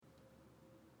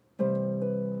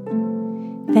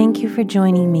Thank you for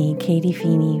joining me, Katie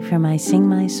Feeney, for my Sing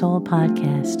My Soul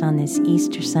podcast on this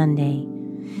Easter Sunday.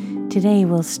 Today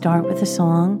we'll start with a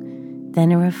song,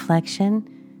 then a reflection,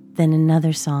 then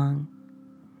another song.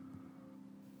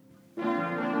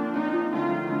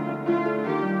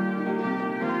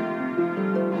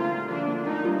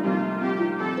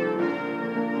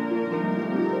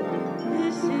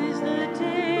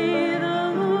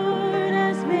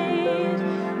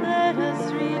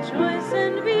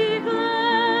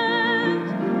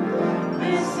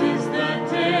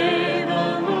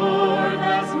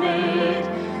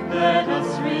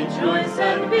 Rejoice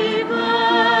and be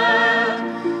glad.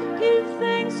 Give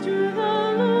thanks to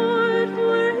the Lord,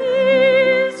 for He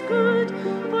is good,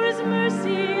 for His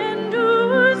mercy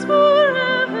endures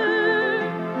forever.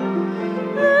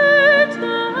 Let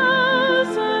the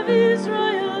house of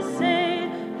Israel say,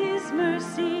 His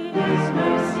mercy endures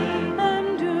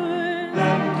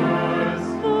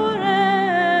forever.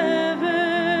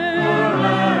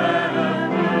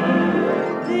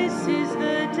 This is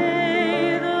the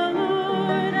day the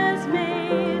Lord has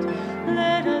made.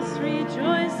 Let us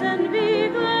rejoice and be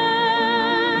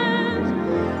glad.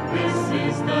 This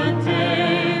is the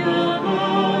day the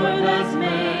Lord has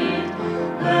made.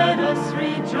 Let us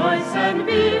rejoice and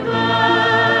be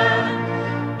glad.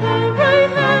 The right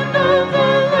hand of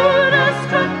the Lord has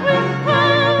struck with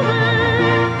power.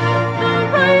 The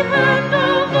right hand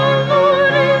of the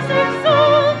Lord is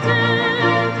exalted.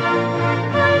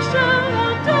 I shall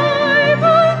not die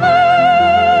but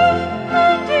live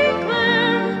and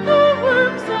declare the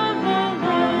works of the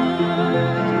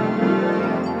Lord.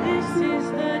 This is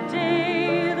the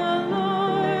day the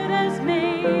Lord has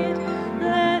made.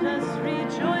 Let us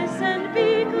rejoice and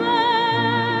be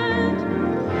glad.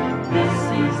 This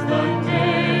is the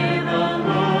day the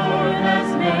Lord has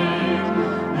made.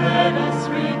 Let us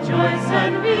rejoice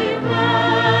and be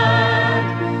glad.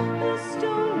 The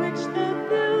stone which the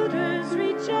builders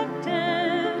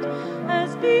rejected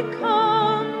has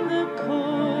become the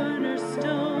cornerstone.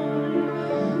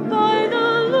 By the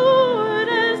Lord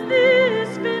has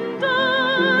this been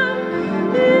done.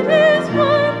 It is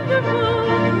wonderful.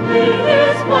 He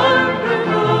is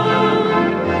wonderful.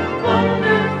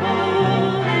 Wonderful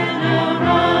in our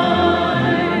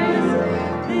eyes.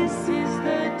 This is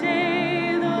the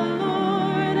day the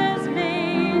Lord has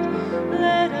made.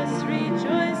 Let us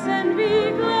rejoice and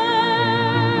be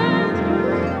glad.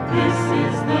 This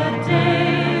is the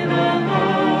day the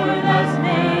Lord has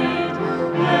made.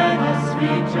 Let us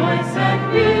rejoice and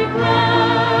be glad.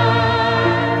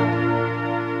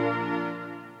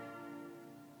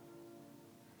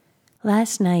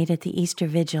 Last night at the Easter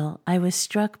Vigil, I was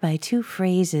struck by two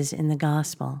phrases in the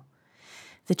Gospel.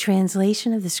 The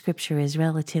translation of the scripture is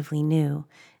relatively new,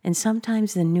 and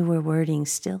sometimes the newer wording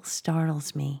still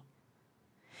startles me.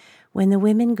 When the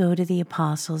women go to the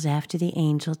apostles after the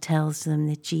angel tells them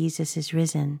that Jesus is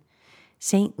risen,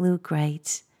 St. Luke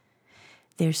writes,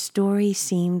 "Their story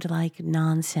seemed like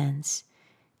nonsense,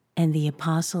 and the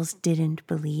apostles didn't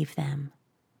believe them."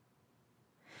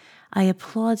 I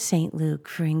applaud St. Luke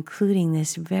for including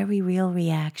this very real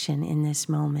reaction in this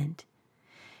moment,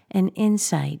 an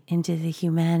insight into the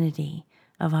humanity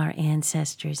of our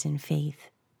ancestors in faith.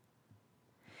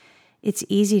 It's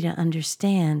easy to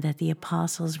understand that the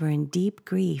apostles were in deep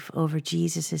grief over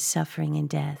Jesus' suffering and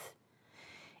death,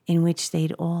 in which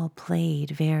they'd all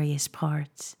played various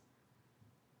parts.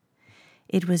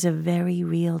 It was a very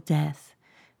real death,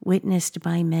 witnessed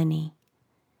by many,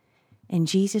 and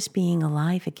Jesus being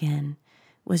alive again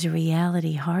was a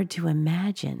reality hard to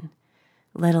imagine,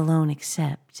 let alone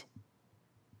accept.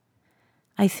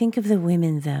 I think of the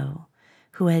women, though,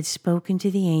 who had spoken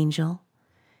to the angel,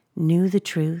 knew the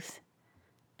truth,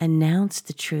 announced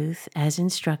the truth as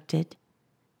instructed,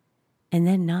 and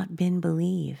then not been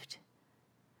believed.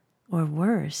 Or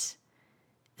worse,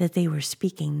 that they were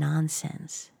speaking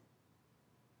nonsense.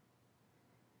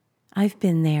 I've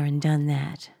been there and done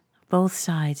that, both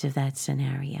sides of that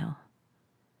scenario.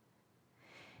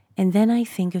 And then I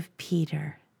think of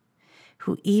Peter,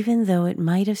 who, even though it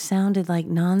might have sounded like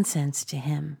nonsense to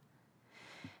him,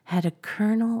 had a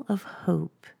kernel of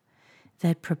hope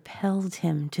that propelled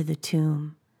him to the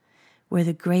tomb, where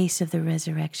the grace of the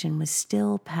resurrection was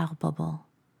still palpable.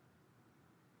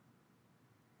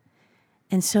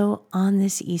 And so on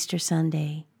this Easter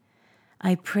Sunday,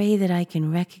 I pray that I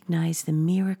can recognize the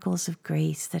miracles of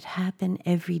grace that happen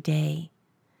every day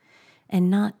and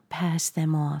not pass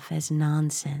them off as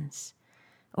nonsense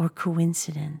or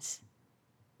coincidence.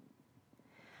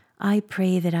 I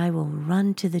pray that I will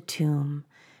run to the tomb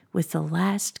with the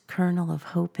last kernel of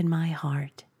hope in my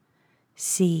heart,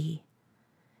 see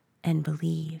and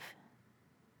believe.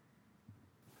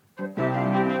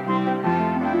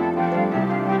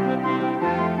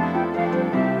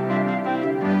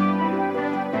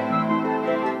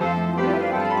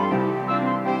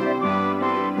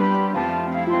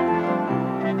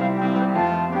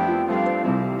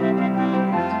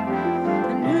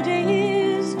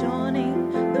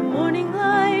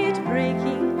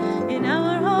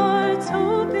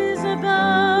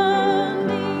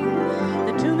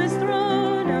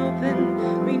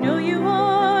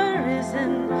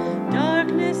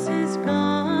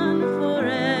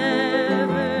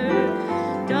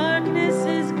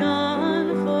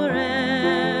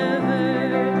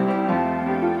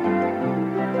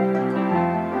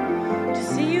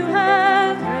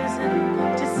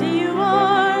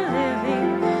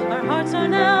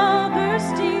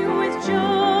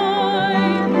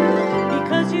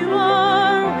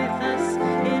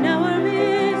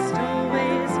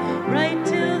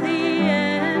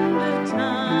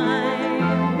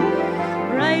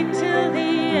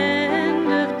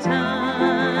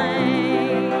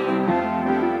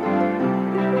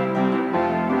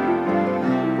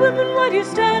 Women, why do you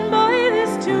stand by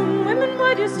this tomb? Women,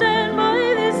 why do you stand by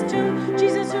this tomb?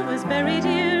 Jesus, who was buried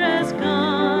here, has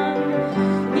come.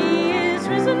 He is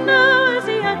risen now, as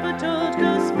he had foretold.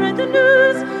 Go spread the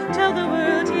news, tell the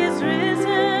world he is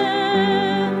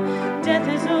risen. Death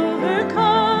is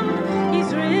overcome,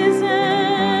 he's risen.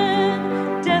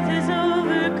 Death is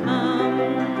overcome.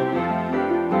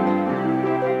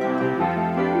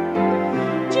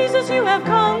 Jesus, you have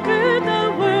conquered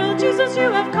the world. Jesus,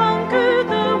 you have conquered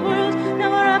the world.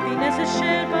 Now our happiness is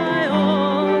shared by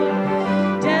all.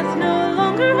 Death no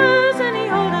longer has any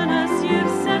hold on us. You've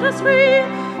set us free.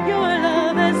 Your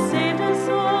love has saved us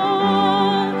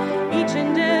all. Each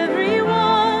and every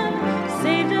one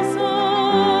saved us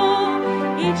all.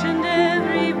 Each and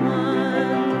every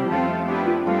one.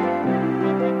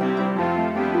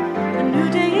 A new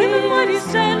day. Women, why do you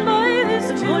stand by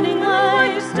this morning light? Why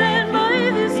do you stand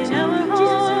by this in our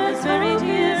hearts? Buried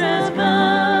here has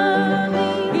come.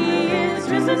 He is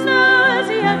risen now, as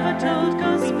he had foretold.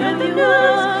 Go spread the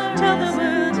news, tell the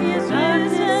world he is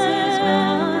risen.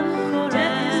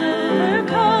 Death is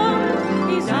overcome.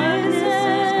 He's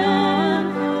risen.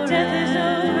 Death is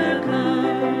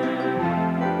overcome.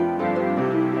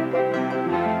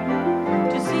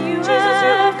 To see you, Jesus,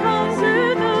 you have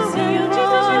conquered the world. To see you,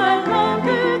 Jesus, you have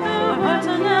conquered the world. Our hearts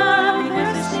are now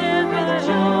because to share with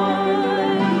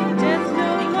joy. Death no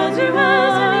longer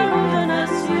has any hold on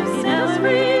us. You set us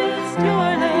free. Your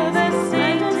love has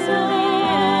saved us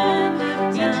all.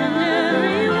 Each and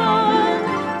every one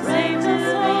saved us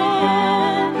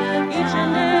all. Each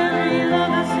and every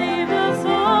love has saved us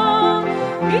all.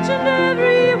 Each and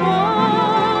every one.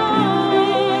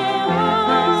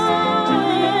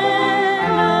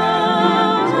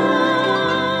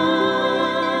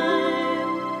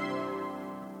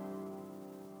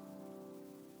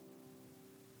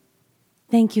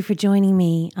 Thank you for joining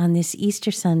me on this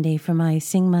Easter Sunday for my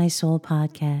Sing My Soul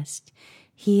podcast.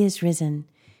 He is risen.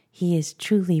 He is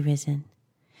truly risen.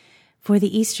 For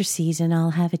the Easter season,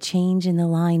 I'll have a change in the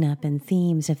lineup and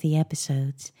themes of the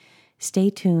episodes. Stay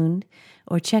tuned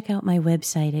or check out my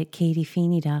website at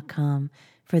katiefeeney.com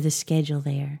for the schedule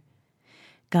there.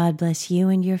 God bless you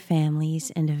and your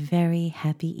families, and a very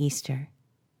happy Easter.